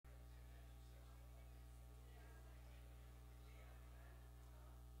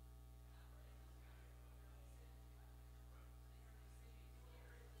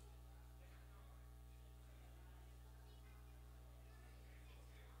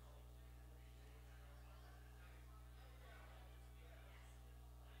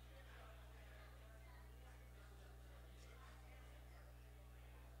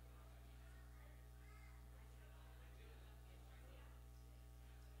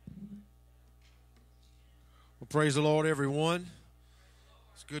Praise the Lord, everyone.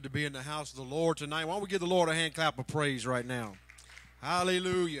 It's good to be in the house of the Lord tonight. Why don't we give the Lord a hand clap of praise right now?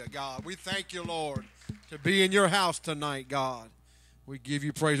 Hallelujah, God. We thank you, Lord, to be in your house tonight, God. We give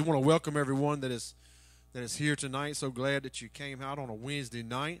you praise. We want to welcome everyone that is here tonight. So glad that you came out on a Wednesday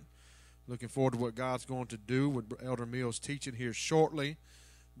night. Looking forward to what God's going to do with Elder Mills teaching here shortly.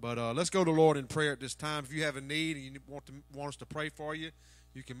 But let's go to the Lord in prayer at this time. If you have a need and you want us to pray for you,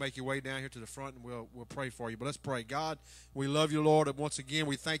 you can make your way down here to the front and we'll pray for you. But let's pray. God, we love you, Lord. And once again,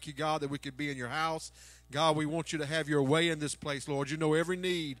 we thank you, God, that we could be in your house. God, we want you to have your way in this place, Lord. You know every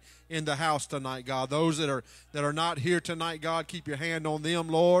need in the house tonight, God. Those that are not here tonight, God, keep your hand on them,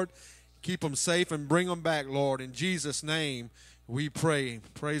 Lord. Keep them safe and bring them back, Lord. In Jesus' name, we pray.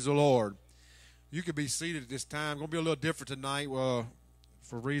 Praise the Lord. You can be seated at this time. It's going to be a little different tonight.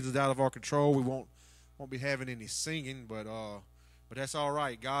 For reasons out of our control, we won't be having any singing, but that's all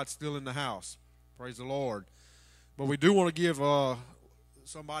right. God's still in the house. Praise the Lord. But we do want to give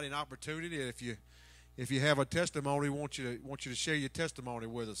somebody an opportunity. If you have a testimony, we want you to share your testimony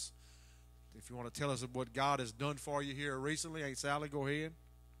with us. If you want to tell us what God has done for you here recently, Aunt Sally, go ahead.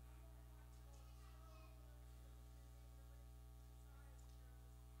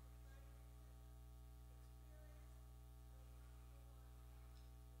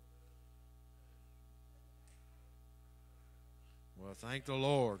 Well, thank the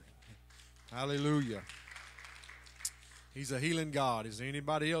Lord. Hallelujah. He's a healing God. Is there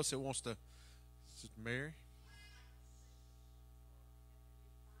anybody else that wants to? Sister Mary?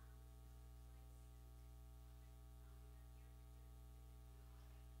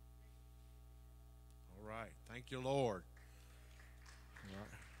 All right. Thank you, Lord. All right.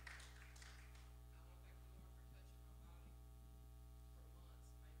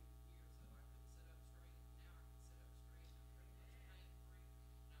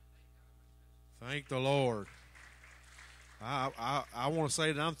 Thank the Lord. I want to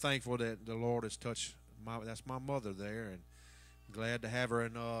say that I'm thankful that the Lord has touched that's my mother there, and glad to have her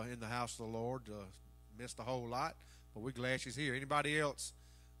in the house of the Lord. Missed a whole lot, but we're glad she's here. Anybody else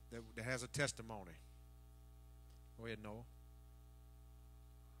that has a testimony? Go ahead, Noah.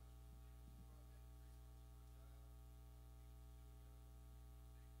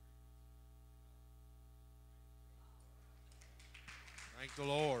 Thank the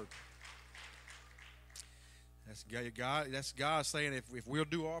Lord. That's God saying if we'll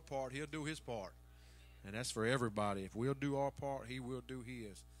do our part, he'll do his part. And that's for everybody. If we'll do our part, he will do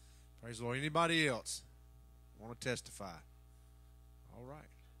his. Praise the Lord. Anybody else want to testify? All right.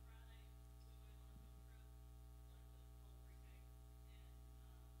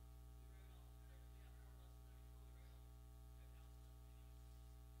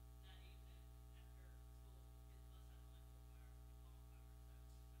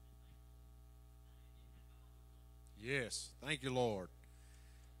 Yes. Thank you, Lord.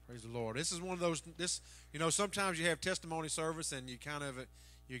 Praise the Lord. This is one of those, sometimes you have testimony service and you're going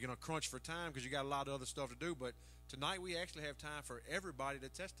to crunch for time because you got a lot of other stuff to do. But tonight we actually have time for everybody to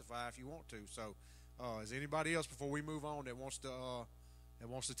testify if you want to. So is anybody else before we move on that wants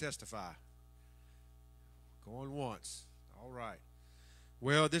to testify? Going once. All right.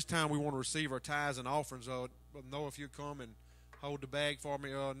 Well, this time we want to receive our tithes and offerings. Noah, if you come and hold the bag for me,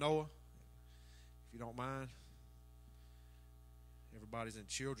 Noah, if you don't mind. Everybody's in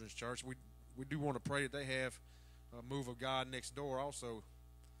children's church. We do want to pray that they have a move of God next door also.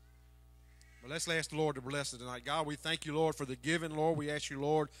 But let's ask the Lord to bless it tonight. God, we thank you, Lord, for the giving, Lord. We ask you,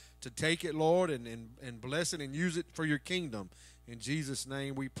 Lord, to take it, Lord, and bless it and use it for your kingdom. In Jesus'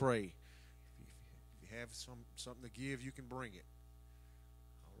 name we pray. If you have something to give, you can bring it.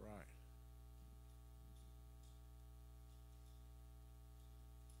 All right.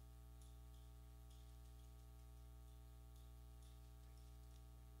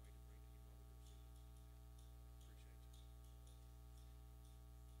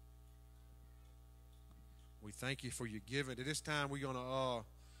 We thank you for your giving. At this time, we're going to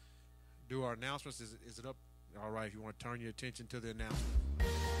do our announcements. Is it up? All right, if you want to turn your attention to the announcement.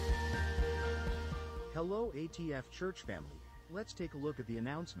 Hello, ATF Church family. Let's take a look at the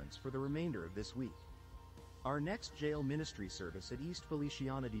announcements for the remainder of this week. Our next jail ministry service at East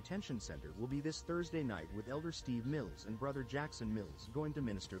Feliciana Detention Center will be this Thursday night with Elder Steve Mills and Brother Jackson Mills going to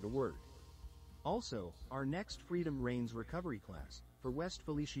minister the word. Also, our next Freedom Reigns recovery class for West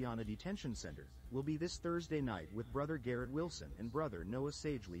Feliciana Detention Center will be this Thursday night with Brother Garrett Wilson and Brother Noah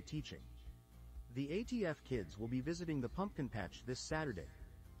Sagely teaching. The ATF kids will be visiting the pumpkin patch this Saturday.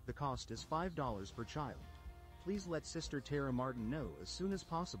 The cost is $5 per child. Please let Sister Tara Martin know as soon as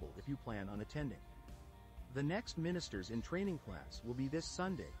possible if you plan on attending. The next Ministers in Training class will be this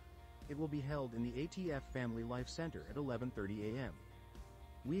Sunday. It will be held in the ATF Family Life Center at 11:30 a.m.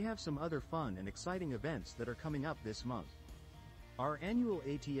 We have some other fun and exciting events that are coming up this month. Our annual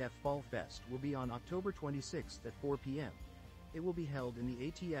ATF Fall Fest will be on October 26th at 4 p.m. It will be held in the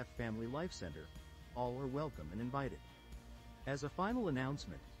ATF Family Life Center. All are welcome and invited. As a final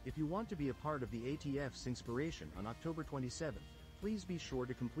announcement, if you want to be a part of the ATF's Inspiration on October 27th, please be sure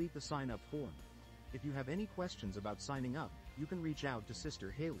to complete the sign-up form. If you have any questions about signing up, you can reach out to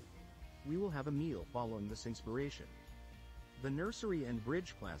Sister Haley. We will have a meal following this Inspiration. The nursery and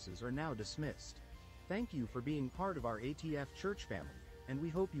bridge classes are now dismissed. Thank you for being part of our ATF church family, and we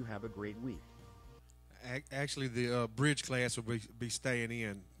hope you have a great week. Actually, the bridge class will be staying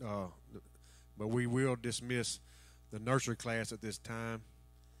in, but we will dismiss the nursery class at this time.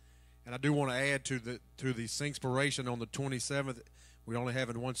 And I do want to add to the Singspiration on the 27th. We're only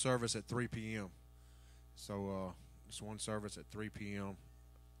having one service at 3 p.m. So it's one service at 3 p.m.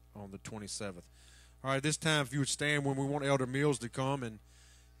 on the 27th. All right, this time, if you would stand when we want Elder Mills to come and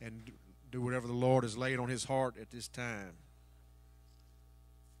do whatever the Lord has laid on his heart at this time.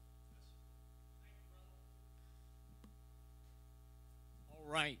 All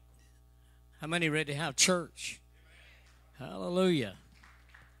right. How many ready to have church? Hallelujah.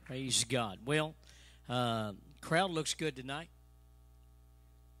 Praise God. Well, crowd looks good tonight.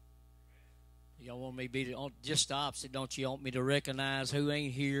 Y'all want me to be just the opposite, don't you? Want me to recognize who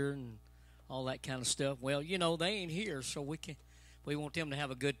ain't here and all that kind of stuff? Well, you know, they ain't here, so we want them to have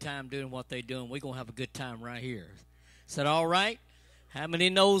a good time doing what they're doing. We're going to have a good time right here. Is that all right? How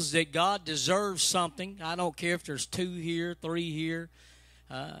many knows that God deserves something? I don't care if there's 2 here, 3 here.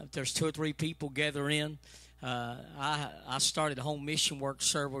 If there's 2 or 3 people gather in. I started home mission work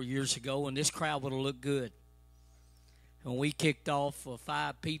several years ago, and this crowd would have looked good. And we kicked off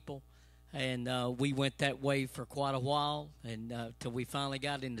 5 people, and we went that way for quite a while, and till we finally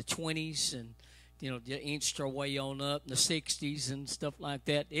got in the 20s, and inched our way on up in the 60s and stuff like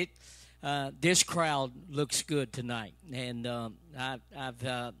that. This crowd looks good tonight, and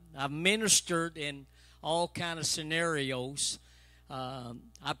I've ministered in all kind of scenarios.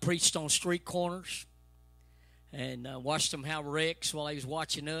 I preached on street corners and watched them have wrecks while they was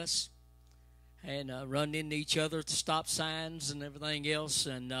watching us, and run into each other at the stop signs and everything else.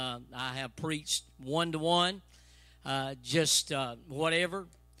 And I have preached one-to-one, just whatever.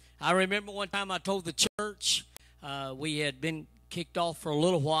 I remember one time I told the church we had been kicked off for a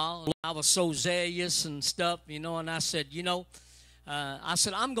little while. I was so zealous and stuff, and I said,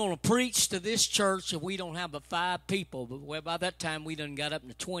 I'm going to preach to this church if we don't have but 5 people. But well, by that time, we done got up in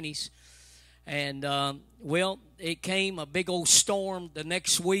the 20s. And, it came a big old storm the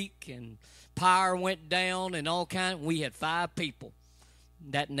next week, and power went down and all kind. We had 5 people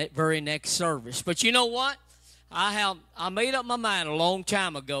that very next service. But you know what? I made up my mind a long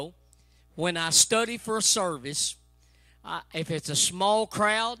time ago. When I study for a service, if it's a small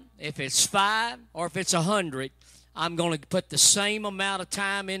crowd, if it's 5, or if it's 100, I'm going to put the same amount of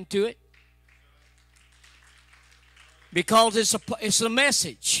time into it, because it's a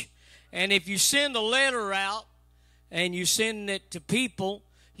message. And if you send a letter out and you send it to people,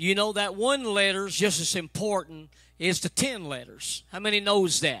 that one letter is just as important as the 10 letters. How many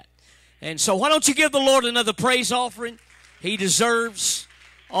knows that? And so why don't you give the Lord another praise offering? He deserves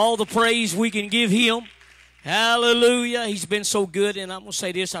all the praise we can give him. Hallelujah. He's been so good. And I'm going to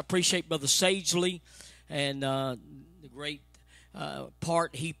say this. I appreciate Brother Sagely and the great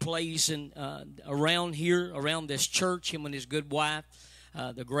part he plays around here, around this church, him and his good wife,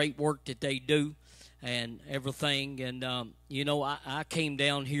 the great work that they do and everything. And, I came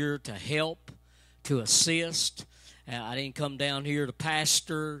down here to help, to assist. I didn't come down here to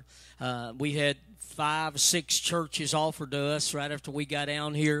pastor. We had 5 or 6 churches offered to us right after we got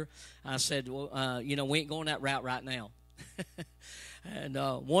down here. I said, well, we ain't going that route right now. And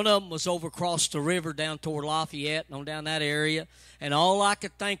one of them was over across the river down toward Lafayette and on down that area. And all I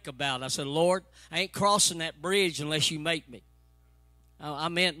could think about, I said, Lord, I ain't crossing that bridge unless you make me. I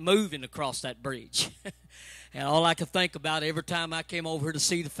meant moving across that bridge. And all I could think about every time I came over here to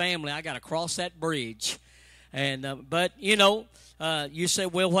see the family, I got to cross that bridge. And but, you say,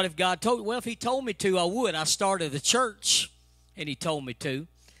 well, what if God told you? Well, if he told me to, I would. I started the church, and he told me to.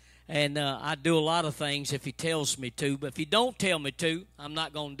 And I do a lot of things if he tells me to. But if he don't tell me to, I'm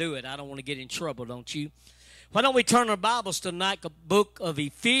not going to do it. I don't want to get in trouble, don't you? Why don't we turn our Bibles to the book of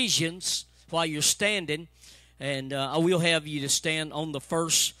Ephesians while you're standing. And I will have you to stand on the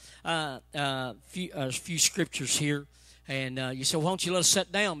first few scriptures here. And you say, why don't you let us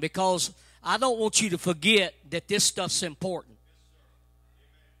sit down? Because I don't want you to forget that this stuff's important.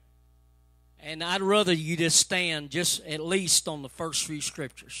 And I'd rather you just stand just at least on the first few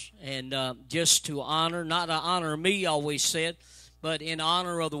scriptures. And just to honor, not to honor me, I always said, but in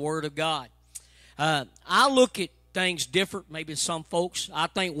honor of the Word of God. I look at things different, maybe some folks. I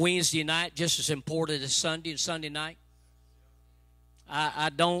think Wednesday night just as important as Sunday and Sunday night.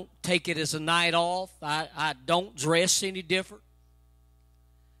 I don't take it as a night off. I don't dress any different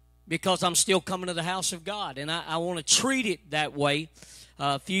because I'm still coming to the house of God, and I want to treat it that way.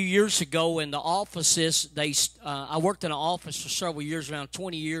 A few years ago in the offices, I worked in an office for several years, around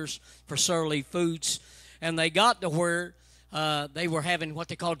 20 years for Surly Foods, and they got to where they were having what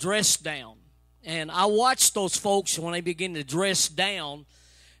they call dress down. And I watched those folks when they began to dress down,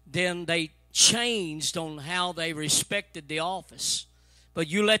 then they changed on how they respected the office. But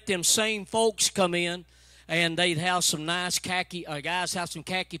you let them same folks come in, and they'd have some nice khaki, guys have some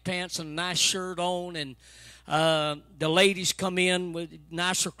khaki pants and a nice shirt on, and the ladies come in with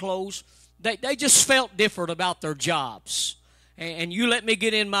nicer clothes. They just felt different about their jobs. And you let me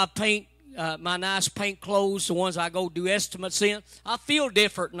get in my paint, my nice paint clothes, the ones I go do estimates in, I feel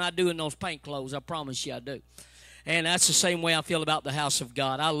different than I do in those paint clothes. I promise you I do. And that's the same way I feel about the house of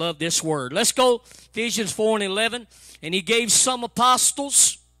God. I love this word. Let's go Ephesians 4:11. And he gave some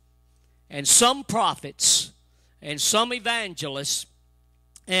apostles and some prophets and some evangelists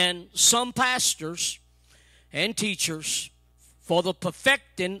and some pastors and teachers for the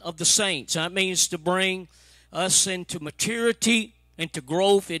perfecting of the saints. That means to bring us into maturity, into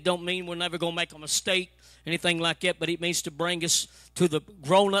growth. It don't mean we're never going to make a mistake, anything like that, but it means to bring us to the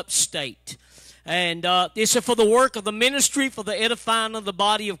grown-up state. And it said for the work of the ministry, for the edifying of the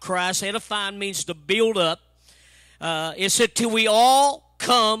body of Christ. Edifying means to build up. It said till we all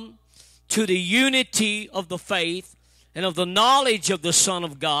come to the unity of the faith and of the knowledge of the Son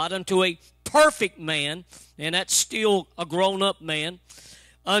of God, unto a perfect man, and that's still a grown-up man,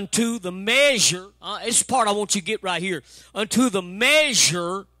 unto the measure, this part I want you to get right here, unto the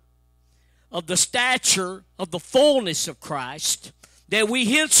measure of the stature of the fullness of Christ, that we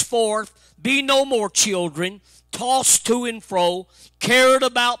henceforth be no more children, tossed to and fro, carried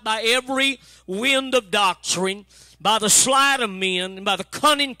about by every wind of doctrine, by the sleight of men, and by the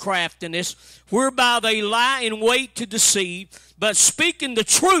cunning craftiness, whereby they lie in wait to deceive, but speaking the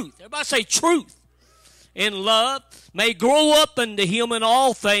truth, everybody say truth, in love, may grow up unto him in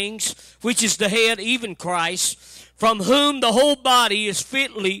all things, which is the head, even Christ, from whom the whole body is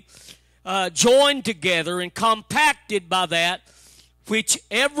fitly joined together and compacted by that which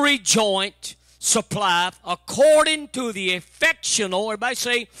every joint supplieth, according to the effectual, everybody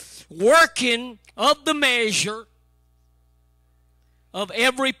say, working of the measure of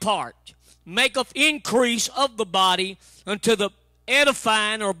every part, maketh increase of the body unto the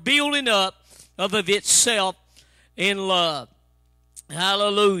edifying or building up of itself in love.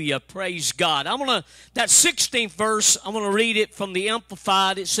 Hallelujah. Praise God. That 16th verse, I'm going to read it from the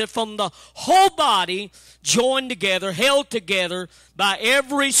Amplified. It said, from the whole body joined together, held together by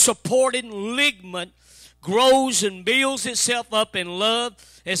every supporting ligament, grows and builds itself up in love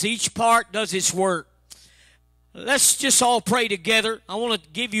as each part does its work. Let's just all pray together. I want to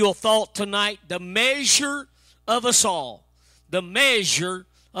give you a thought tonight. The measure of us all. The measure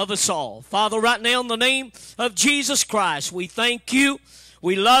of us all. Father, right now in the name of Jesus Christ, we thank you.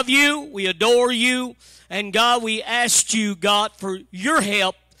 We love you. We adore you. And God, we ask you, God, for your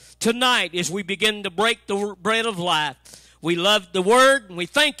help tonight as we begin to break the bread of life. We love the word and we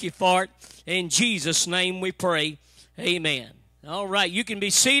thank you for it. In Jesus' name we pray. Amen. All right, you can be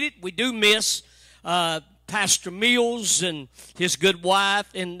seated. We do miss Pastor Mills and his good wife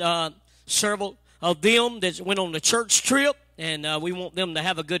and several of them that went on the church trip. And we want them to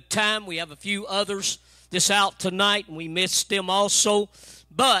have a good time. We have a few others that's out tonight, and we miss them also.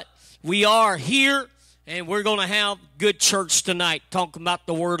 But we are here, and we're going to have good church tonight, talking about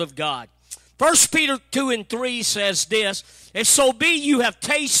the Word of God. 1 Peter 2:3 says this, if so be you have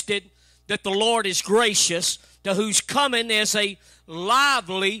tasted that the Lord is gracious, to whose coming is a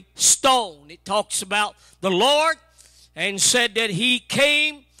lively stone. It talks about the Lord and said that he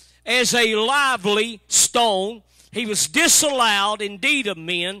came as a lively stone. He was disallowed indeed of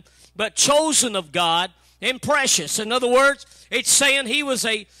men, but chosen of God and precious. In other words, it's saying he was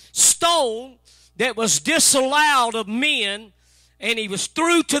a stone that was disallowed of men, and he was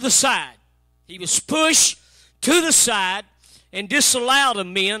threw to the side. He was pushed to the side and disallowed of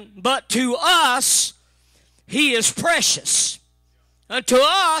men, but to us, he is precious. And to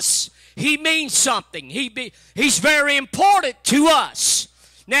us, he means something. He's very important to us.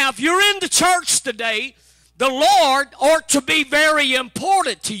 Now, if you're in the church today, the Lord ought to be very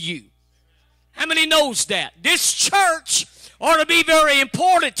important to you. How many knows that? This church ought to be very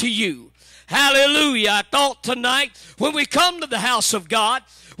important to you. Hallelujah. I thought tonight when we come to the house of God,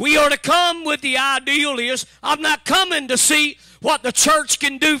 we are to come with the ideal is, I'm not coming to see what the church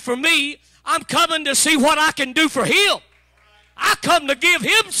can do for me. I'm coming to see what I can do for Him. I come to give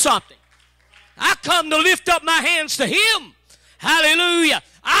Him something. I come to lift up my hands to Him. Hallelujah.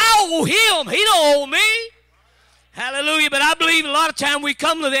 I owe Him. He don't owe me. Hallelujah. But I believe a lot of time we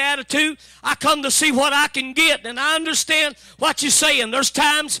come to the attitude, I come to see what I can get. And I understand what you're saying. There's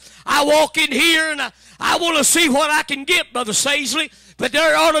times I walk in here and I want to see what I can get, Brother Saisley. But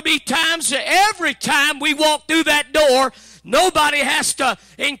there ought to be times that every time we walk through that door, nobody has to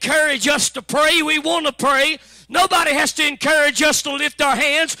encourage us to pray. We want to pray. Nobody has to encourage us to lift our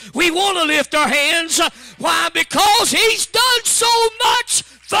hands. We want to lift our hands. Why? Because He's done so much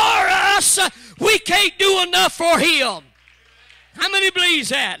for us. We can't do enough for Him. How many believes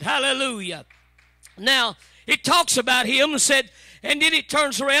that? Hallelujah. Now, it talks about Him and said, and then it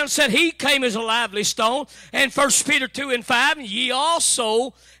turns around and said, He came as a lively stone. And 1 Peter 2:5, ye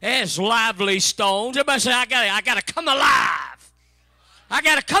also as lively stones. Everybody say, I got to come alive. I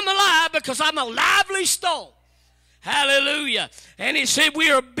got to come alive because I'm a lively stone. Hallelujah. And it said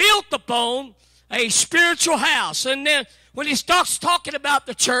we are built upon a spiritual house. And then when he starts talking about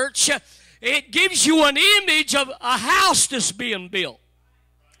the church, it gives you an image of a house that's being built.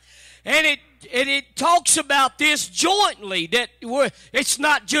 And it talks about this jointly, that it's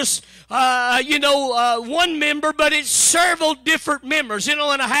not just, one member, but it's several different members. You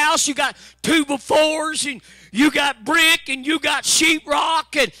know, in a house, you got 2x4s, and you got brick, and you got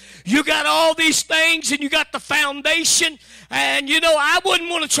sheetrock, and you got all these things, and you got the foundation. And, I wouldn't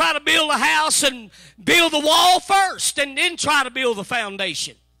want to try to build a house and build the wall first and then try to build the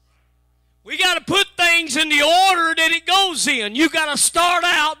foundation. We got to put things in the order that it goes in. You got to start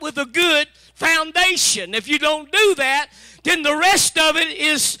out with a good foundation. If you don't do that, then the rest of it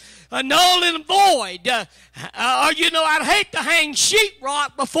is null and void. I'd hate to hang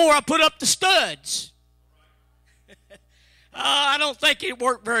sheetrock before I put up the studs. I don't think it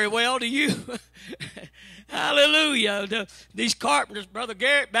worked very well, do you? Hallelujah. These carpenters, Brother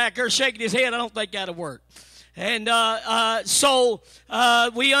Garrett back there shaking his head, I don't think that'll work. And so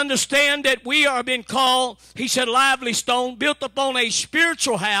we understand that we are being called, he said, lively stone, built upon a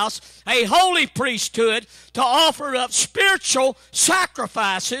spiritual house, a holy priesthood, to offer up spiritual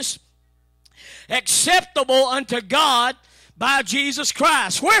sacrifices acceptable unto God by Jesus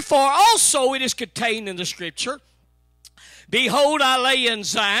Christ. Wherefore also it is contained in the Scripture, behold, I lay in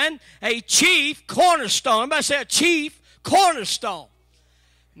Zion a chief cornerstone. Everybody say a chief cornerstone.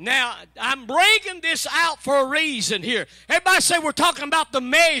 Now, I'm bringing this out for a reason here. Everybody say we're talking about the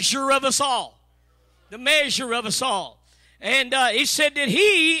measure of us all. The measure of us all. And he said that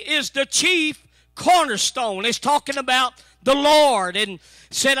He is the chief cornerstone. It's talking about the Lord. And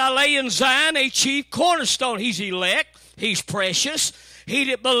said, I lay in Zion a chief cornerstone. He's elect. He's precious. He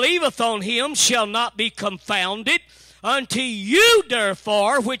that believeth on Him shall not be confounded. Unto you,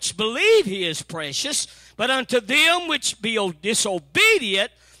 therefore, which believe He is precious, but unto them which be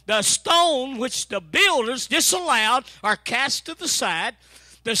disobedient, the stone which the builders disallowed are cast to the side.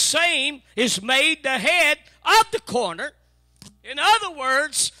 The same is made the head of the corner. In other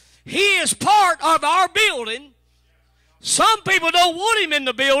words, He is part of our building. Some people don't want Him in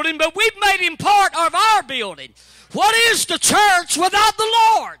the building, but we've made Him part of our building. What is the church without the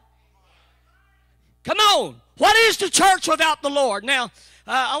Lord? Come on. What is the church without the Lord? Now,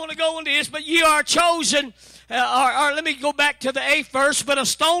 I want to go into this, but ye are chosen, or let me go back to the 8th verse. But a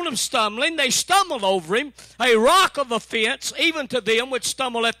stone of stumbling, they stumbled over him, a rock of offense, even to them which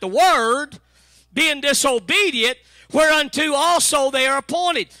stumble at the word, being disobedient, whereunto also they are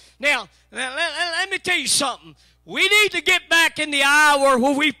appointed. Now, let me tell you something. We need to get back in the hour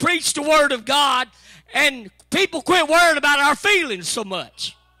where we preach the word of God, and people quit worrying about our feelings so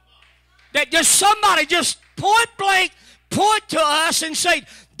much. That just somebody just point blank point to us and say,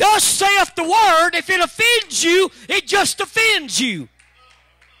 thus saith the word. If it offends you, it just offends you.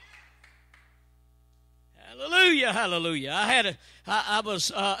 Hallelujah, hallelujah. I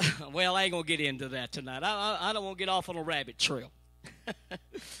ain't going to get into that tonight. I don't want to get off on a rabbit trail.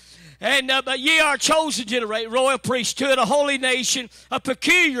 But ye are a chosen generation, royal priesthood, a holy nation, a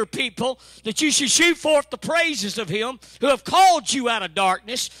peculiar people, that you should shoot forth the praises of Him who have called you out of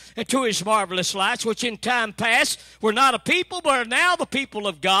darkness into His marvelous lights, which in time past were not a people, but are now the people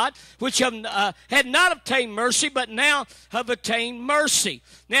of God, which have, had not obtained mercy, but now have attained mercy.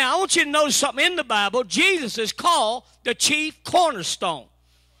 Now, I want you to notice something in the Bible. Jesus is called the chief cornerstone.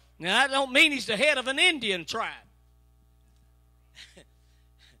 Now, that don't mean He's the head of an Indian tribe.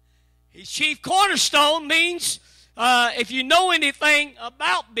 His chief cornerstone means if you know anything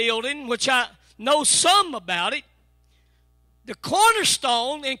about building, which I know some about it, the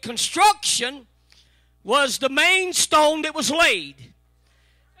cornerstone in construction was the main stone that was laid.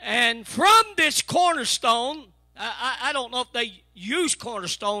 And from this cornerstone, I don't know if they use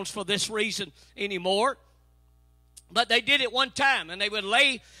cornerstones for this reason anymore, but they did it one time, and they would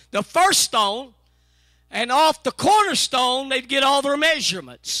lay the first stone, and off the cornerstone, they'd get all their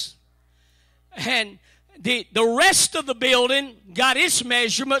measurements. And the rest of the building got its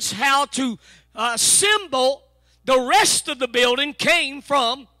measurements, how to assemble the rest of the building came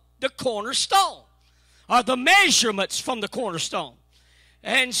from the cornerstone, or the measurements from the cornerstone.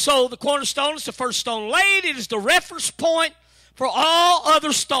 And so the cornerstone is the first stone laid. It is the reference point for all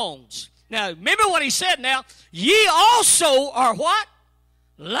other stones. Now, remember what he said now. Ye also are what?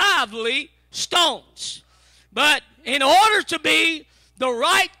 Lively stones. But in order to be the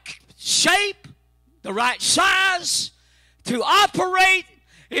right shape, the right size, to operate,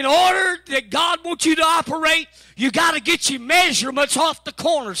 in order that God wants you to operate, you got to get your measurements off the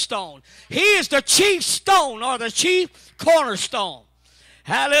cornerstone. He is the chief stone, or the chief cornerstone.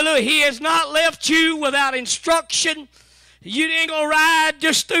 Hallelujah. He has not left you without instruction. You ain't going to ride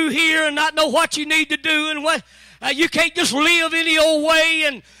just through here and not know what you need to do. And what you can't just live any old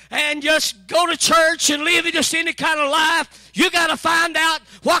way and just go to church and live just any kind of life. You got to find out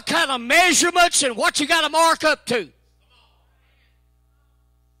what kind of measurements and what you got to mark up to.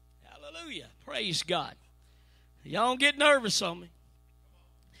 Hallelujah. Praise God. Y'all don't get nervous on me.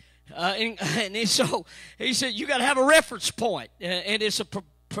 And so he said you got to have a reference point, and it's a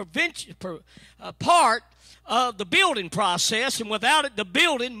part of the building process, and without it the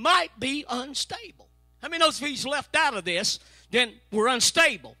building might be unstable. How many knows if he's left out of this, then we're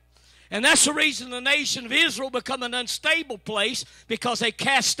unstable? And that's the reason the nation of Israel become an unstable place, because they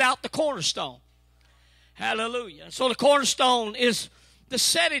cast out the cornerstone. Hallelujah. So the cornerstone is the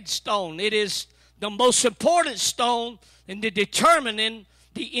setting stone. It is the most important stone in determining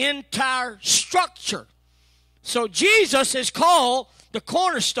the entire structure. So Jesus is called the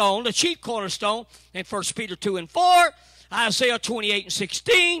cornerstone, the chief cornerstone, in 1 Peter 2 and 4, Isaiah 28 and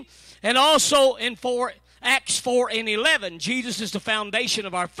 16, and also in Acts 4 and 11. Jesus is the foundation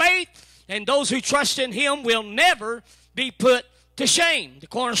of our faith, and those who trust in him will never be put to shame. The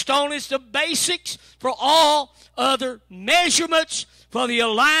cornerstone is the basics for all other measurements, for the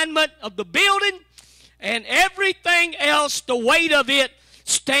alignment of the building, and everything else, the weight of it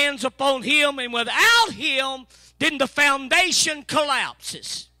stands upon him, and without him, then the foundation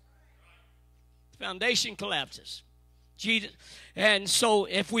collapses. The foundation collapses. Jesus. And so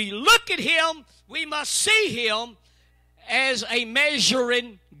if we look at him, we must see him as a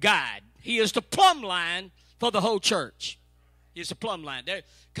measuring guide. He is the plumb line for the whole church. He is the plumb line. There,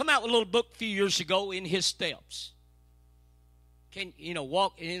 come out with a little book a few years ago, In His Steps. Can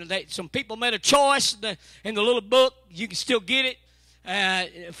walk? Some people made a choice in the little book. You can still get it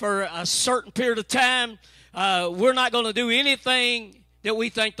for a certain period of time. We're not going to do anything that we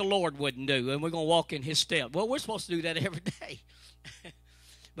think the Lord wouldn't do, and we're going to walk in his steps. Well, we're supposed to do that every day.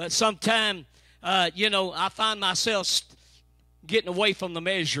 But sometimes, I find myself getting away from the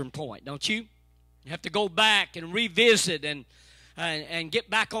measuring point, don't you? You have to go back and revisit and get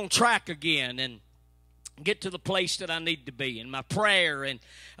back on track again and get to the place that I need to be in my prayer. And,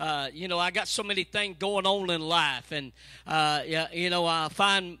 I got so many things going on in life. And, I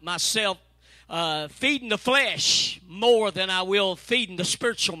find myself feeding the flesh more than I will feeding the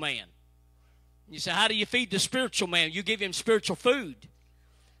spiritual man. You say, how do you feed the spiritual man? You give him spiritual food.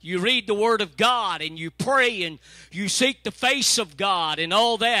 You read the Word of God, and you pray, and you seek the face of God and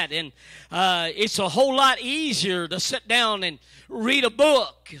all that. And it's a whole lot easier to sit down and read a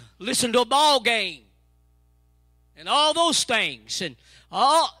book, listen to a ball game, and all those things. And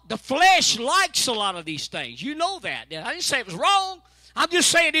the flesh likes a lot of these things. You know that. I didn't say it was wrong. I'm just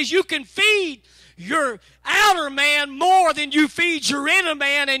saying is you can feed your outer man more than you feed your inner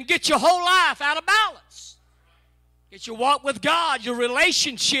man and get your whole life out of balance. Get your walk with God, your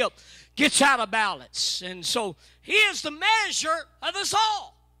relationship gets out of balance. And so he is the measure of us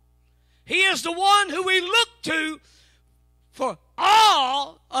all. He is the one who we look to for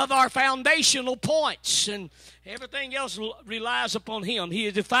all of our foundational points, and everything else relies upon him. He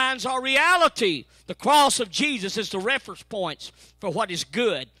defines our reality. The cross of Jesus is the reference points for what is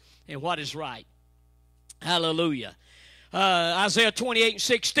good and what is right. Hallelujah. Isaiah 28 and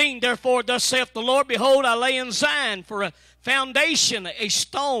 16, therefore thus saith the Lord, behold, I lay in Zion for a foundation, a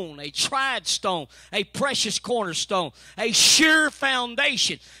stone, a tried stone, a precious cornerstone, a sure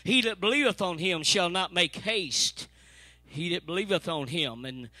foundation. He that believeth on him shall not make haste. He that believeth on him.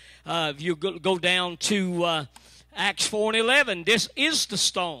 And if you go down to Acts 4:11, this is the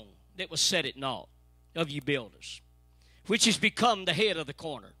stone that was set at naught of you builders, which has become the head of the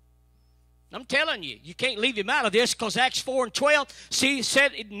corner. I'm telling you, you can't leave him out of this, because Acts 4:12, see, it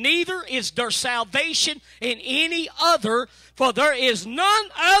said, neither is there salvation in any other, for there is none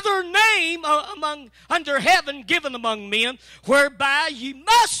other name under heaven given among men whereby ye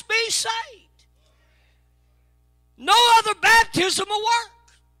must be saved. No other baptism will work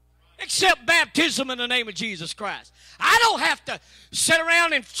except baptism in the name of Jesus Christ. I don't have to sit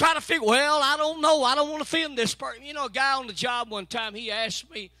around and try to figure, well, I don't know, I don't want to offend this person. You know, a guy on the job one time, he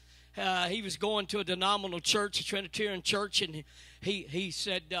asked me, he was going to a denominational church, a Trinitarian church, and he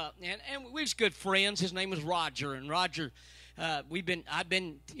said, and we was good friends. His name was Roger, and Roger, I've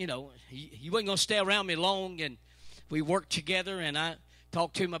been, you know, he wasn't going to stay around me long, and we worked together, and I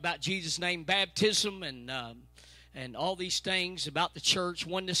talked to him about Jesus' name, baptism, and all these things about the church,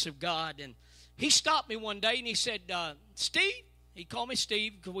 oneness of God. And he stopped me one day and he said, Steve, he called me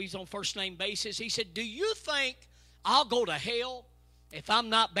Steve because we was on first name basis. He said, do you think I'll go to hell if I'm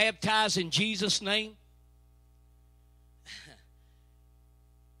not baptized in Jesus' name?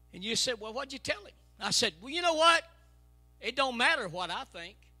 And you said, well, what'd you tell him? I said, well, you know what? It don't matter what I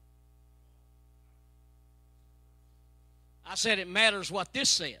think. I said, it matters what this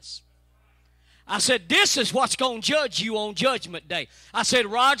says. I said, this is what's going to judge you on Judgment Day. I said,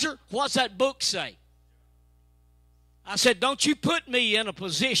 Roger, what's that book say? I said, don't you put me in a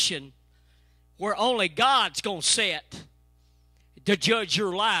position where only God's going to set to judge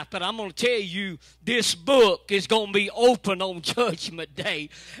your life. But I'm going to tell you, this book is going to be open on Judgment Day.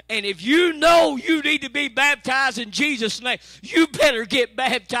 And if you know you need to be baptized in Jesus' name, you better get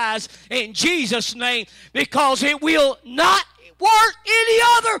baptized in Jesus' name, because it will not work any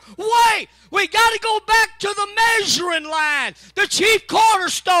other way. We got to go back to the measuring line, the chief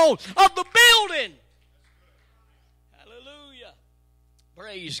cornerstone of the building. Hallelujah.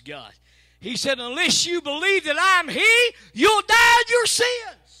 Praise God. He said, unless you believe that I'm He, you'll die in your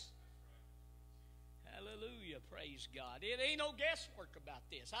sins. Hallelujah. Praise God. It ain't no guesswork about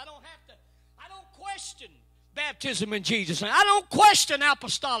this. I don't question baptism in Jesus' name. I don't question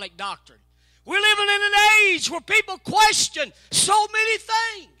apostolic doctrine. We're living in an age where people question so many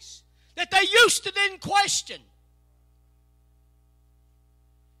things that they used to didn't question.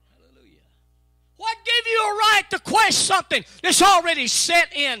 Hallelujah. What give you a right to question something that's already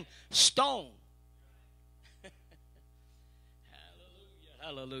set in stone?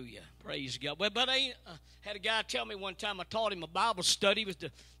 Hallelujah. Hallelujah. Praise God. Well, but I had a guy tell me one time, I taught him a Bible study.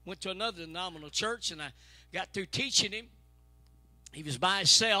 Went to another denominational church, and I got through teaching him. He was by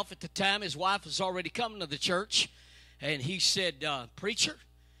himself at the time. His wife was already coming to the church. And he said, preacher,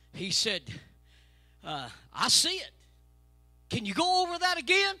 he said, I see it. Can you go over that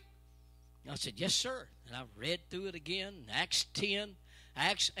again? And I said, yes, sir. And I read through it again. Acts 10,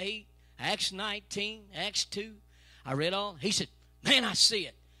 Acts 8, Acts 19, Acts 2. I read all. He said, man, I see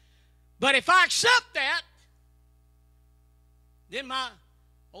it. But if I accept that, then my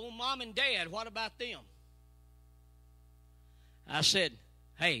old mom and dad, what about them? I said,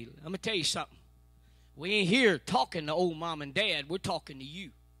 hey, let me tell you something. We ain't here talking to old mom and dad. We're talking to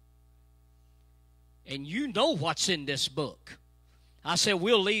you. And you know what's in this book. I said,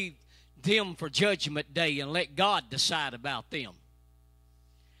 we'll leave them for Judgment Day and let God decide about them.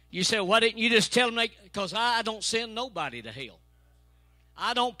 You said, why didn't you just tell them? Because I don't send nobody to hell.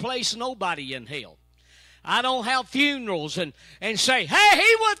 I don't place nobody in hell. I don't have funerals and say, hey,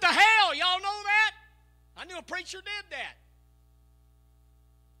 he went to hell. Y'all know that? I knew a preacher did that.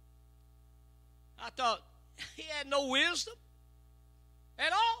 I thought he had no wisdom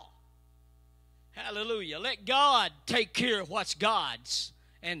at all. Hallelujah. Let God take care of what's God's,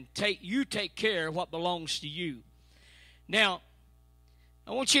 and you take care of what belongs to you. Now,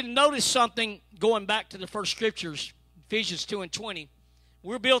 I want you to notice something going back to the first scriptures, Ephesians 2 and 20.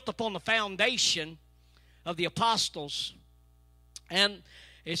 We're built upon the foundation of the apostles. And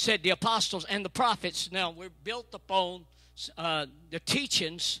it said the apostles and the prophets. Now, we're built upon the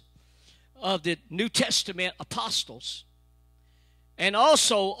teachings of the New Testament apostles, and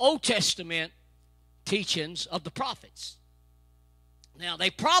also Old Testament teachings of the prophets. Now, they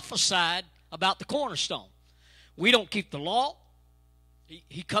prophesied about the cornerstone. We don't keep the law.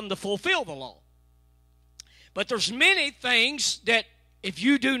 He come to fulfill the law. But there's many things that if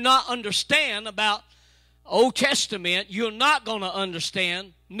you do not understand about Old Testament, you're not going to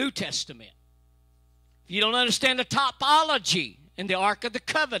understand New Testament. If you don't understand the topology in the Ark of the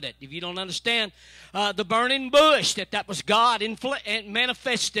Covenant, if you don't understand the burning bush, that was God and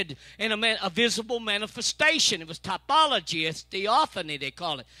manifested in a visible manifestation. It was topology. It's theophany, they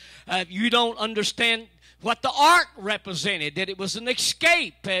call it. You don't understand what the ark represented, that it was an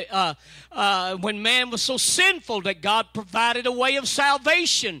escape when man was so sinful that God provided a way of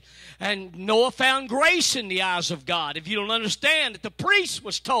salvation. And Noah found grace in the eyes of God. If you don't understand that the priest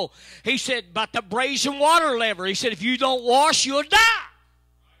was told, he said, about the brazen water lever, he said, if you don't wash, you'll die.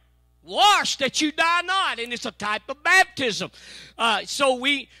 Wash that you die not. And it's a type of baptism. So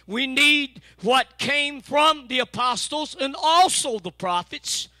we need what came from the apostles and also the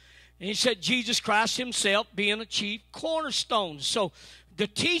prophets. And he said Jesus Christ himself being a chief cornerstone. So the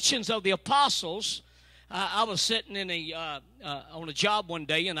teachings of the apostles, I was sitting in on a job one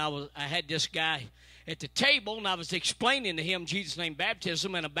day, and I had this guy at the table, and I was explaining to him Jesus' name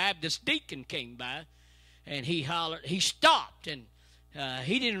baptism, and a Baptist deacon came by, and he hollered. He stopped, and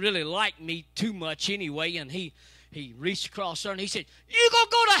he didn't really like me too much anyway, and he reached across there, and he said, "You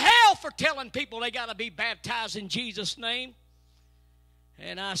gonna go to hell for telling people they got to be baptized in Jesus' name?"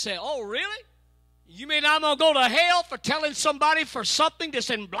 And I said, "Oh, really? You mean I'm going to go to hell for telling somebody for something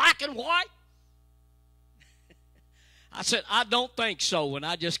that's in black and white?" I said, "I don't think so." And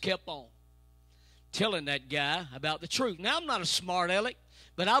I just kept on telling that guy about the truth. Now, I'm not a smart aleck,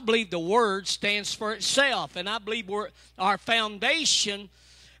 but I believe the Word stands for itself. And I believe our foundation,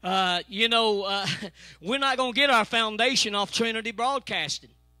 we're not going to get our foundation off Trinity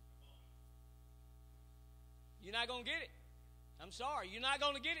Broadcasting. You're not going to get it. I'm sorry, you're not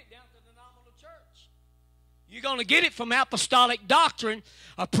going to get it down to the nominal church. You're going to get it from apostolic doctrine.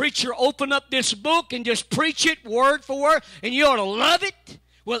 A preacher open up this book and just preach it word for word, and you ought to love it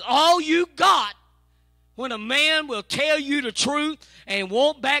with all you got when a man will tell you the truth and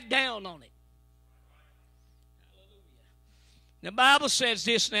won't back down on it. Hallelujah. The Bible says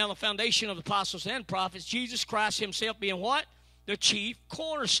this now, the foundation of the apostles and prophets, Jesus Christ himself being what? The chief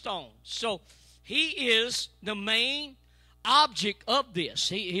cornerstone. So he is the main object of this.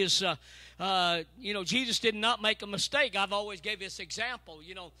 Jesus did not make a mistake. I've always gave this example.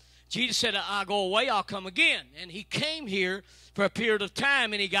 Jesus said, "I'll go away, I'll come again." And he came here for a period of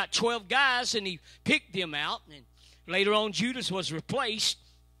time, and he got 12 guys, and he picked them out. And later on, Judas was replaced.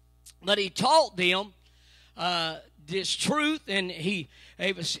 But he taught them this truth, and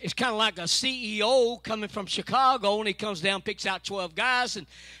it's kind of like a CEO coming from Chicago, and he comes down, picks out 12 guys, and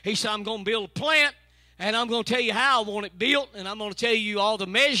he said, "I'm going to build a plant. And I'm going to tell you how I want it built, and I'm going to tell you all the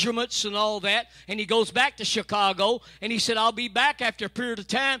measurements and all that." And he goes back to Chicago, and he said, "I'll be back after a period of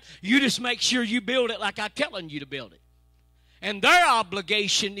time. You just make sure you build it like I'm telling you to build it." And their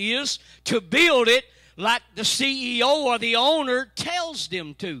obligation is to build it like the CEO or the owner tells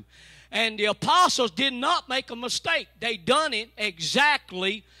them to. And the apostles did not make a mistake. They done it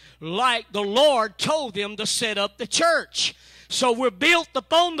exactly like the Lord told them to set up the church. So we're built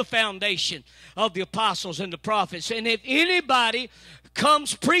upon the foundation of the apostles and the prophets. And if anybody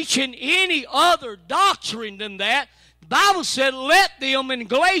comes preaching any other doctrine than that, the Bible said, let them in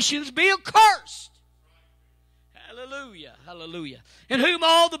Galatians be accursed. Hallelujah, hallelujah. In whom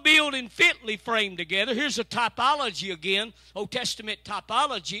all the building fitly framed together. Here's a typology again, Old Testament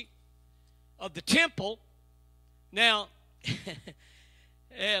typology of the temple. Now,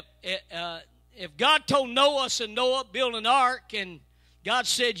 if God told Noah build an ark, and God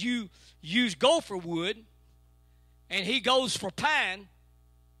said you use gopher wood, and he goes for pine,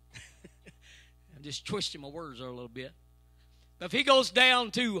 I'm just twisting my words there a little bit. But if he goes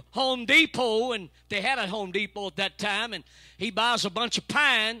down to Home Depot, and they had a Home Depot at that time, and he buys a bunch of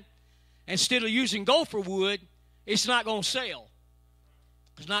pine instead of using gopher wood, it's not going to sell.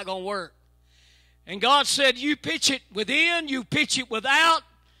 It's not going to work. And God said, you pitch it within, you pitch it without,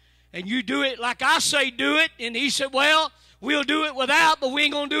 and you do it like I say do it. And he said, well, we'll do it without, but we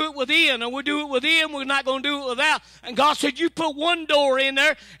ain't going to do it within. And we'll do it within, we're not going to do it without. And God said, you put one door in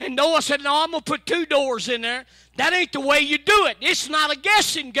there. And Noah said, no, I'm going to put 2 doors in there. That ain't the way you do it. It's not a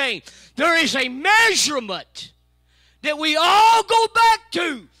guessing game. There is a measurement that we all go back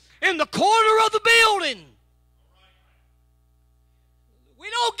to in the corner of the building. We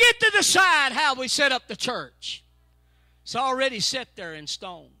don't get to decide how we set up the church. It's already set there in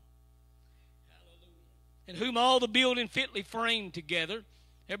stone. In whom all the building fitly framed together.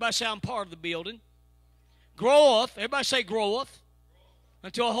 Everybody say, I'm part of the building. Groweth. Everybody say, groweth.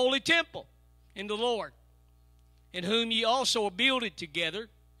 Unto a holy temple in the Lord. In whom ye also are builded together.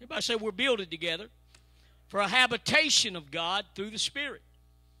 Everybody say, we're builded together. For a habitation of God through the Spirit.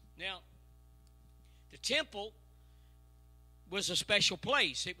 Now, the temple was a special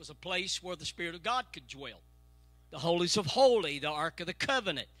place. It was a place where the Spirit of God could dwell. The holies of holy, the Ark of the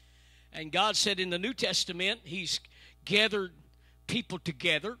Covenant. And God said in the New Testament, He's gathered people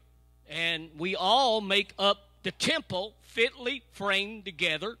together, and we all make up the temple fitly framed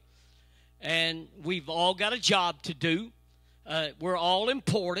together. and we've all got a job to do. We're all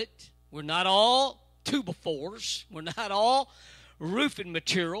important. We're not all 2x4s. We're not all roofing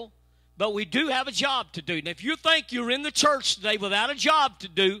material, but we do have a job to do. And if you think you're in the church today without a job to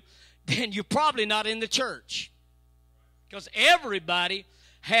do, then you're probably not in the church. Because everybody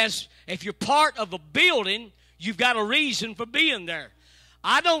has, if you're part of a building, you've got a reason for being there.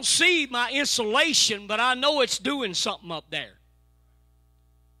 I don't see my insulation, but I know it's doing something up there.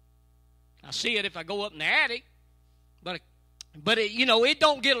 I see it if I go up in the attic, but it, you know, it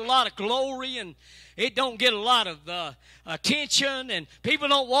don't get a lot of glory, and it don't get a lot of attention, and people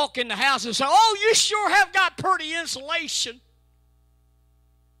don't walk in the house and say, "Oh, you sure have got pretty insulation."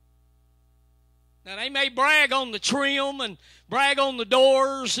 Now, they may brag on the trim and brag on the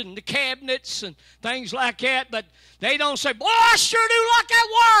doors and the cabinets and things like that, but they don't say, "Boy, I sure do like that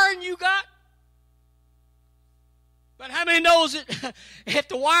wiring you got." But how many knows that if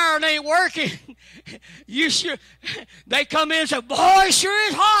the wiring ain't working, they come in and say, "Boy, it sure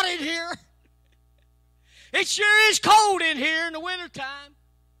is hot in here. It sure is cold in here in the wintertime."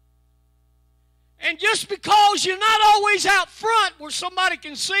 And just because you're not always out front where somebody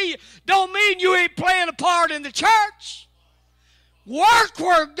can see you, don't mean you ain't playing a part in the church. Work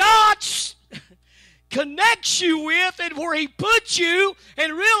where God connects you with and where He puts you,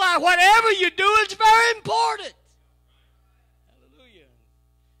 and realize whatever you do is very important. Hallelujah.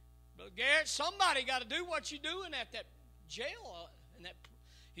 But Garrett, somebody got to do what you're doing at that jail. And that,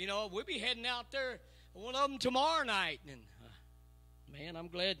 you know, we'll be heading out there, one of them tomorrow night. And man, I'm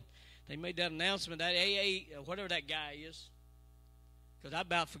glad they made that announcement, that AA, whatever that guy is, because I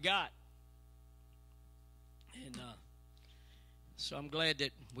about forgot. And so I'm glad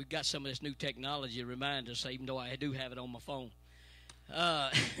that we've got some of this new technology to remind us, even though I do have it on my phone.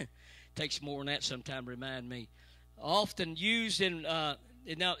 Takes more than that sometimes to remind me. Often used in,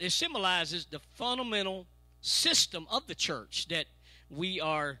 now it symbolizes the fundamental system of the church, that we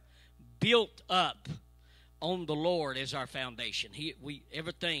are built up on the Lord as our foundation.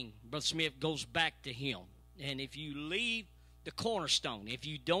 Everything, Brother Smith, goes back to Him. And if you leave the cornerstone, if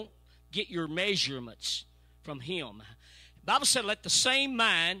you don't get your measurements from Him, the Bible said, "Let the same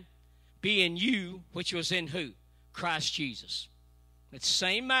mind be in you, which was in" who? Christ Jesus. Let the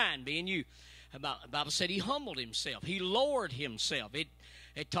same mind be in you. The Bible said He humbled Himself. He lowered Himself.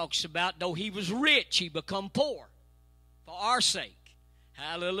 It talks about, though He was rich, He become poor for our sake.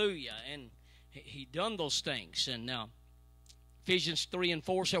 Hallelujah. And He done those things. And now Ephesians 3 and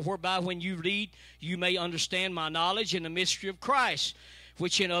 4 said, "Whereby when you read, you may understand my knowledge in the mystery of Christ,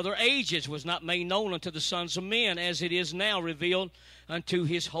 which in other ages was not made known unto the sons of men, as it is now revealed unto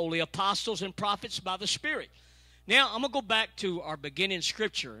His holy apostles and prophets by the Spirit." Now, I'm going to go back to our beginning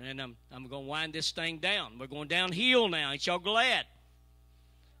scripture, and I'm going to wind this thing down. We're going downhill now. Ain't y'all glad?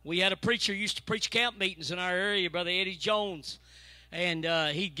 We had a preacher who used to preach camp meetings in our area, Brother Eddie Jones, and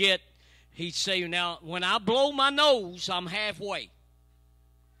he'd say, "Now, when I blow my nose, I'm halfway."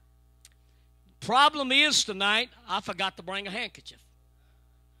 Problem is tonight, I forgot to bring a handkerchief.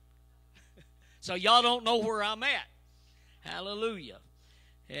 So y'all don't know where I'm at. Hallelujah.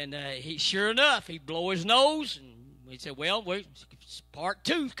 And he, sure enough, he'd blow his nose, and we said, "Well, part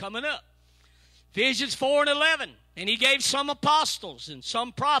 2 coming up." Ephesians 4 and 11. "And He gave some apostles and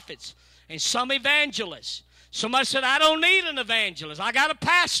some prophets and some evangelists." Somebody said, "I don't need an evangelist. I got a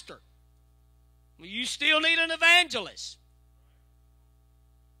pastor." Well, you still need an evangelist.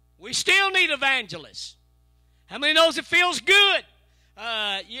 We still need evangelists. How many knows it feels good?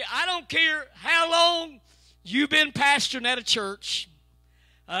 I don't care how long you've been pastoring at a church.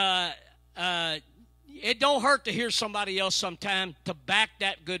 It don't hurt to hear somebody else sometime to back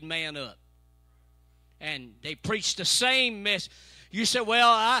that good man up. And they preach the same message. You say,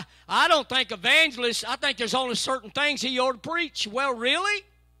 "Well, I don't think evangelists, I think there's only certain things he ought to preach." Well, really?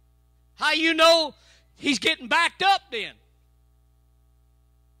 How you know he's getting backed up then?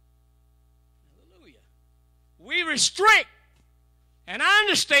 Hallelujah. We restrict. And I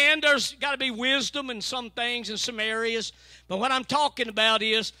understand there's got to be wisdom in some things in some areas. But what I'm talking about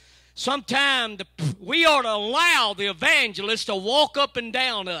is sometimes we ought to allow the evangelist to walk up and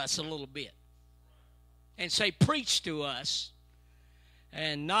down us a little bit and say, "Preach to us,"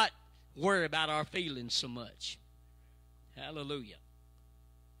 and not worry about our feelings so much. Hallelujah.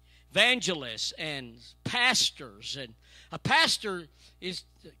 Evangelists and pastors. And a pastor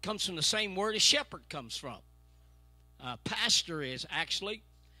comes from the same word as shepherd comes from. Pastor is actually,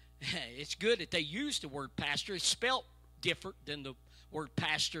 it's good that they use the word pastor. It's spelt different than the word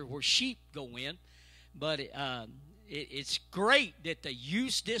pastor where sheep go in. But it's great that they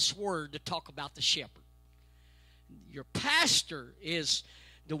use this word to talk about the shepherd. Your pastor is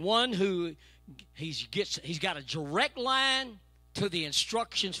the one who he's got a direct line to the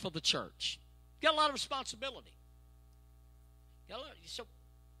instructions for the church. Got a lot of responsibility. So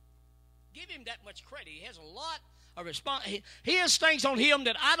give him that much credit. He has a lot of responsibility. He has things on him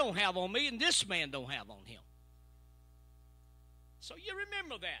that I don't have on me, and this man don't have on him. So you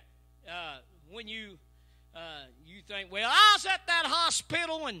remember that when you think, well, I was at that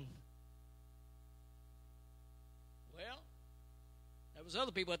hospital, and well, there was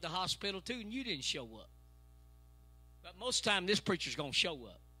other people at the hospital too, and you didn't show up. But most of the time, this preacher's going to show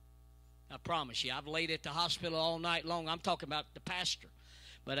up. I promise you. I've laid at the hospital all night long. I'm talking about the pastor.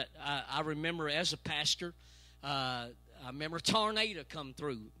 But I remember as a pastor, I remember a tornado come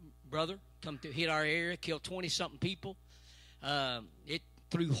through, brother, hit our area, killed 20-something people. It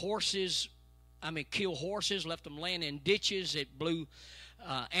threw horses, killed horses, left them laying in ditches. It blew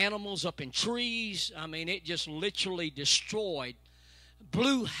animals up in trees. It just literally destroyed,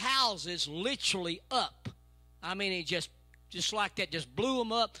 blew houses literally up. It just like that, just blew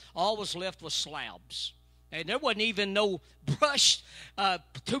them up. All was left was slabs. And there wasn't even no brush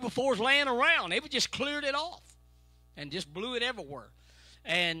 2x4s laying around. They just cleared it off and just blew it everywhere.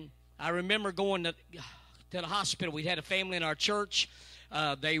 And I remember going to the hospital. We had a family in our church.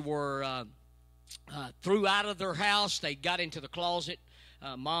 They were threw out of their house. They got into the closet.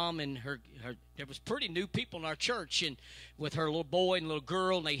 Mom and her, there was pretty new people in our church, and with her little boy and little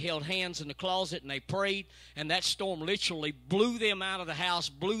girl, and they held hands in the closet, and they prayed, and that storm literally blew them out of the house,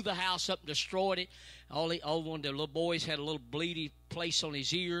 blew the house up, and destroyed it. One of the little boys had a little bleedy place on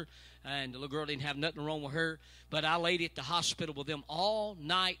his ear, and the little girl didn't have nothing wrong with her, but I laid at the hospital with them all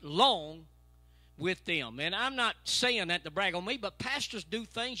night long with them. And I'm not saying that to brag on me, but pastors do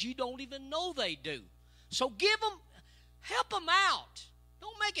things you don't even know they do. So help them out.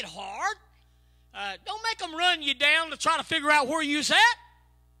 Don't make it hard. Don't make them run you down to try to figure out where you's at.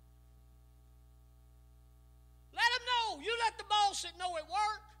 Let them know. You let the boss that know at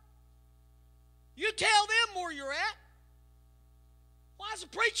work. You tell them where you're at. Why's the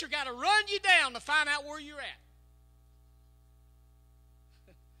preacher got to run you down to find out where you're at?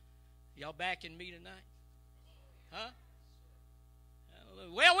 Y'all backing me tonight? Huh?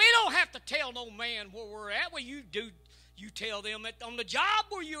 Well, we don't have to tell no man where we're at. Well, you do. You tell them on the job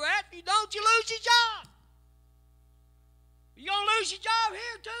where you're at. If you don't, you lose your job. You're going to lose your job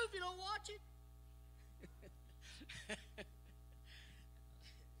here, too, if you don't watch it.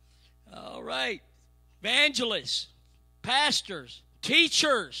 All right. Evangelists, pastors,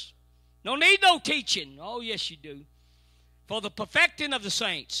 teachers. Don't need no teaching. Oh, yes, you do. For the perfecting of the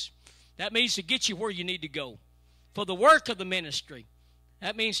saints. That means to get you where you need to go. For the work of the ministry.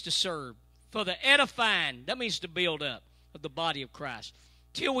 That means to serve. For the edifying. That means to build up of the body of Christ.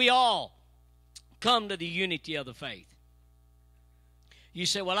 Till we all come to the unity of the faith. You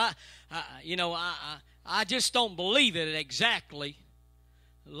say, well, I just don't believe it exactly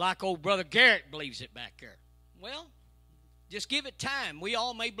like old Brother Garrett believes it back there. Well, just give it time. We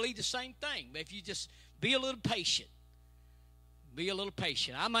all may believe the same thing. But if you just be a little patient. Be a little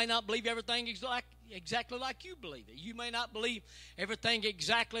patient. I may not believe everything exactly like you believe it. You may not believe everything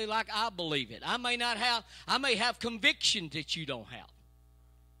exactly like I believe it. I may have convictions that you don't have.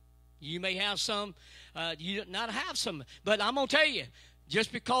 You may have some, you not have some. But I'm going to tell you,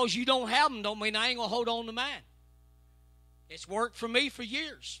 just because you don't have them don't mean I ain't going to hold on to mine. It's worked for me for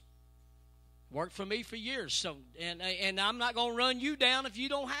years. Worked for me for years. So, and I'm not going to run you down if you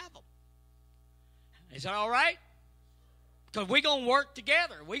don't have them. Is that all right? Because we're going to work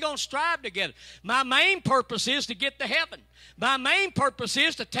together. We're going to strive together. My main purpose is to get to heaven. My main purpose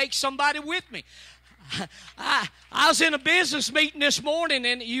is to take somebody with me. I was in a business meeting this morning,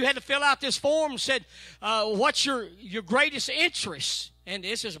 and you had to fill out this form that said, what's your greatest interest? And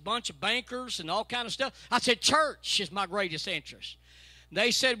this is a bunch of bankers and all kind of stuff. I said, church is my greatest interest.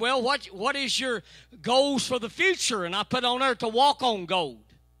 They said, well, what is your goals for the future? And I put on there to walk on gold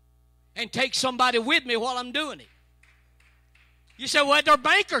and take somebody with me while I'm doing it. You say, well, they're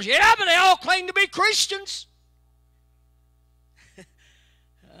bankers. Yeah, but they all claim to be Christians.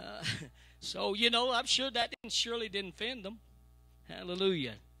 So, I'm sure that surely didn't offend them.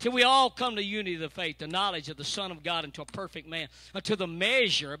 Hallelujah. Till we all come to unity of the faith, the knowledge of the Son of God, into a perfect man, unto the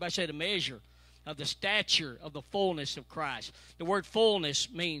measure, everybody say the measure, of the stature of the fullness of Christ. The word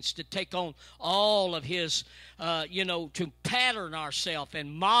fullness means to take on all of His, to pattern ourselves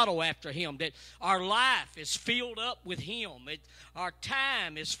and model after Him, that our life is filled up with Him. Our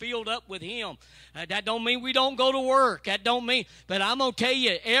time is filled up with Him. That don't mean we don't go to work. That don't mean, but I'm going to tell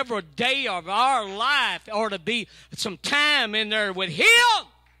you, every day of our life ought to be some time in there with Him.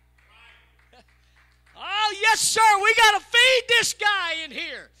 Oh, yes, sir, we got to feed this guy in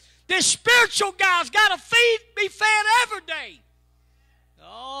here. This spiritual guy's got to be fed every day.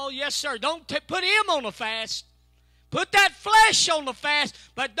 Oh, yes, sir. Don't put him on the fast. Put that flesh on the fast,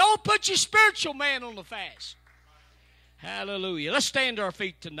 but don't put your spiritual man on the fast. Hallelujah. Let's stand to our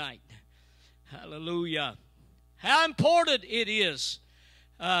feet tonight. Hallelujah. How important it is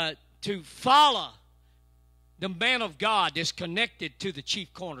to follow the man of God that's connected to the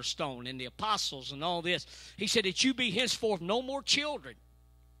chief cornerstone and the apostles and all this. He said that you be henceforth no more children.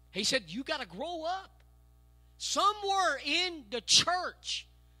 He said you got to grow up. Somewhere in the church,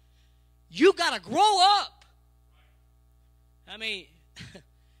 you got to grow up. I mean,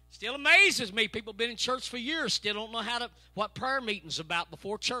 still amazes me. People been in church for years, still don't know what prayer meeting's about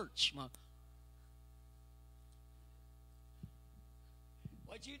before church.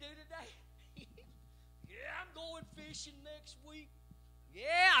 What'd you do today? Yeah, I'm going fishing next week.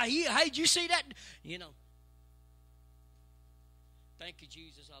 Yeah, hey, did you see that? You know. Thank you,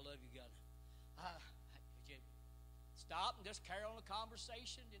 Jesus. I love you, God. Stop and just carry on a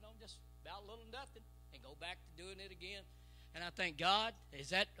conversation, just about little nothing, and go back to doing it again. And I thank God, is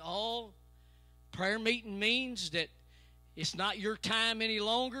that all prayer meeting means? That it's not your time any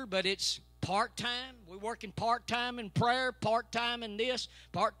longer, but it's part-time? We're working part-time in prayer, part-time in this,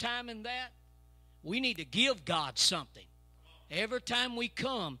 part-time in that. We need to give God something every time we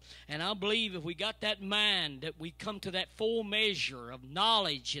come. And I believe if we got that mind, that we come to that full measure of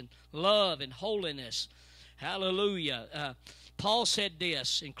knowledge and love and holiness. Hallelujah. Paul said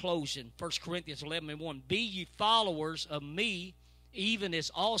this in closing, 1 Corinthians 11:1, be ye followers of me, even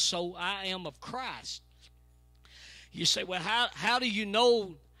as also I am of Christ. You say, well, how do you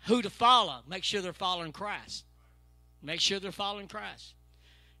know who to follow? Make sure they're following Christ. Make sure they're following Christ.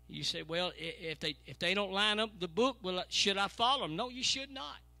 You say, well, if they don't line up the book, well, should I follow them? No, you should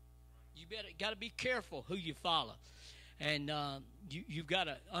not. You got to be careful who you follow. And you've got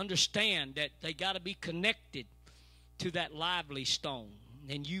to understand that they got to be connected to that lively stone.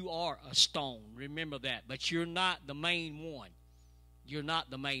 And you are a stone. Remember that. But you're not the main one. You're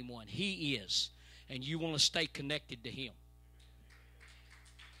not the main one. He is. And you want to stay connected to him.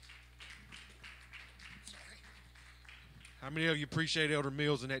 How many of you appreciate Elder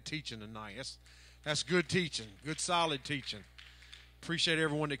Mills and that teaching tonight? That's good teaching, good solid teaching. Appreciate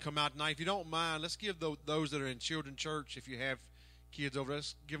everyone that come out tonight. If you don't mind, let's give those that are in children's church, if you have kids over there,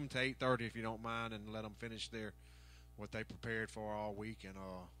 let's give them to 8:30 if you don't mind, and let them finish what they prepared for all week. And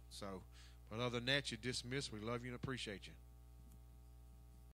but other than that, you're dismissed. We love you and appreciate you.